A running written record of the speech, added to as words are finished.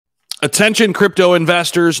Attention, crypto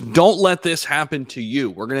investors, don't let this happen to you.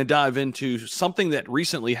 We're going to dive into something that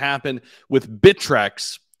recently happened with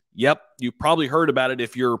Bittrex. Yep, you probably heard about it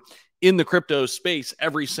if you're in the crypto space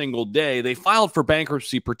every single day. They filed for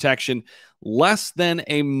bankruptcy protection less than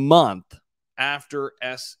a month after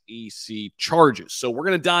SEC charges. So we're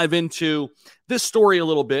going to dive into this story a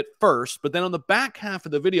little bit first, but then on the back half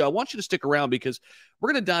of the video, I want you to stick around because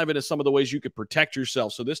we're going to dive into some of the ways you could protect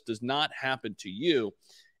yourself so this does not happen to you.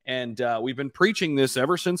 And we've been preaching this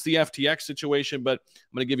ever since the FTX situation, but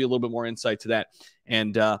I'm going to give you a little bit more insight to that.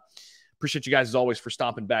 And appreciate you guys, as always, for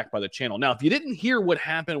stopping back by the channel. Now, if you didn't hear what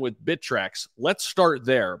happened with Bittrex, let's start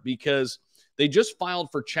there because they just filed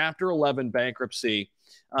for Chapter 11 bankruptcy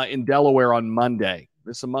in Delaware on Monday.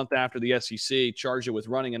 This is a month after the SEC charged it with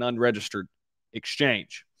running an unregistered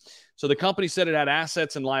exchange. So the company said it had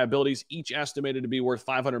assets and liabilities, each estimated to be worth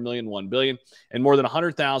 $500 million, $1 billion, and more than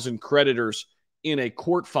 100,000 creditors in a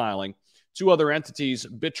court filing. Two other entities,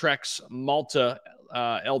 Bittrex Malta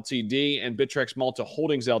Ltd. and Bittrex Malta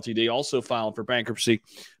Holdings Ltd. also filed for bankruptcy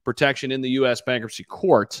protection in the U.S. Bankruptcy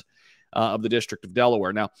Court of the District of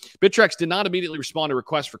Delaware. Now, Bittrex did not immediately respond to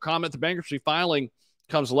requests for comment. The bankruptcy filing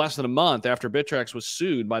comes less than a month after Bittrex was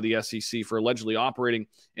sued by the SEC for allegedly operating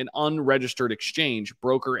an unregistered exchange,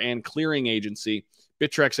 broker, and clearing agency.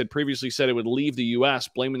 Bittrex had previously said it would leave the U.S.,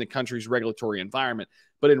 blaming the country's regulatory environment.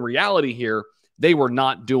 But in reality here, they were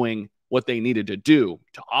not doing what they needed to do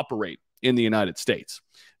to operate in the United States.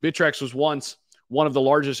 Bittrex was once one of the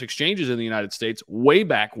largest exchanges in the United States way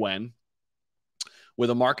back when, with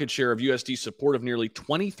a market share of USD support of nearly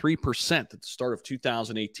 23% at the start of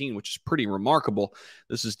 2018, which is pretty remarkable.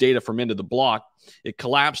 This is data from Into the Block. It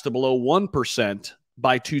collapsed to below 1%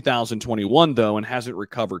 by 2021, though, and hasn't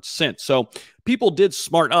recovered since. So people did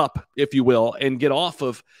smart up, if you will, and get off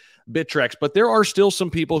of Bittrex, but there are still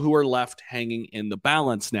some people who are left hanging in the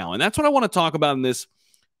balance now. And that's what I want to talk about in this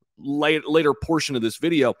later portion of this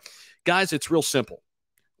video. Guys, it's real simple.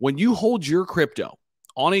 When you hold your crypto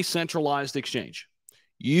on a centralized exchange,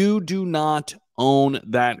 you do not own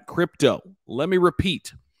that crypto. Let me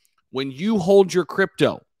repeat. When you hold your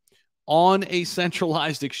crypto on a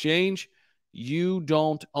centralized exchange, you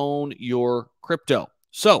don't own your crypto.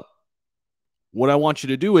 So what I want you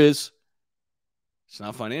to do is, it's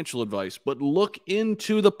not financial advice, but look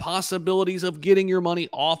into the possibilities of getting your money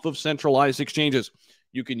off of centralized exchanges.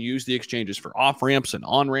 You can use the exchanges for off-ramps and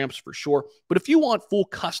on-ramps for sure. But if you want full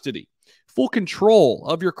custody, full control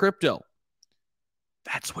of your crypto,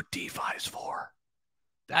 that's what DeFi is for.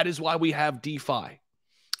 That is why we have DeFi.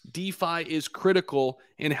 DeFi is critical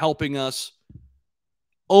in helping us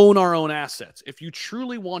own our own assets. If you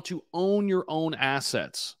truly want to own your own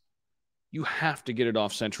assets, you have to get it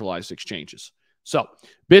off centralized exchanges. So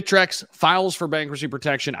Bittrex files for bankruptcy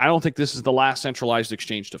protection. I don't think this is the last centralized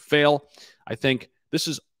exchange to fail. I think this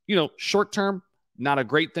is, short term, not a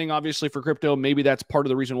great thing, obviously, for crypto. Maybe that's part of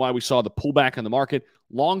the reason why we saw the pullback in the market.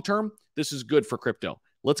 Long term, this is good for crypto.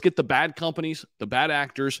 Let's get the bad companies, the bad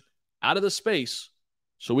actors out of the space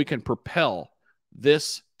so we can propel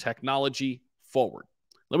this technology forward.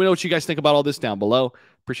 Let me know what you guys think about all this down below.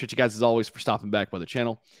 Appreciate you guys, as always, for stopping back by the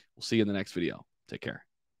channel. We'll see you in the next video. Take care.